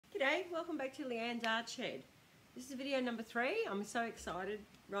G'day, welcome back to Leanne's Art Shed. This is video number 3. I'm so excited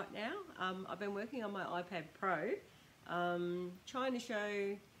right now. I've been working on my iPad Pro, trying to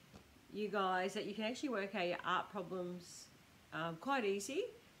show you guys that you can actually work out your art problems quite easy.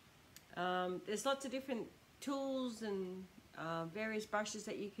 There's lots of different tools and various brushes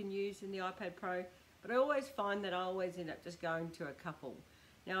that you can use in the iPad Pro, but I always find that I always end up just going to a couple.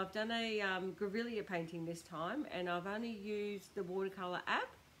 Now I've done a Grevillea painting this time, and I've only used the watercolor app,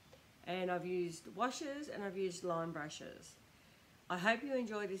 and I've used washes and I've used line brushes. I hope you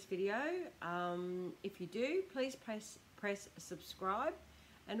enjoy this video. If you do, please press subscribe,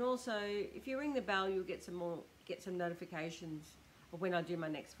 and also if you ring the bell, you'll get some notifications of when I do my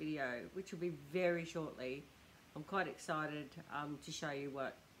next video, which will be very shortly. I'm quite excited to show you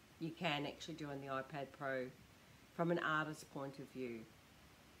what you can actually do on the iPad Pro from an artist's point of view.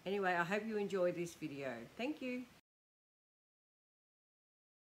 Anyway, I hope you enjoy this video. Thank you.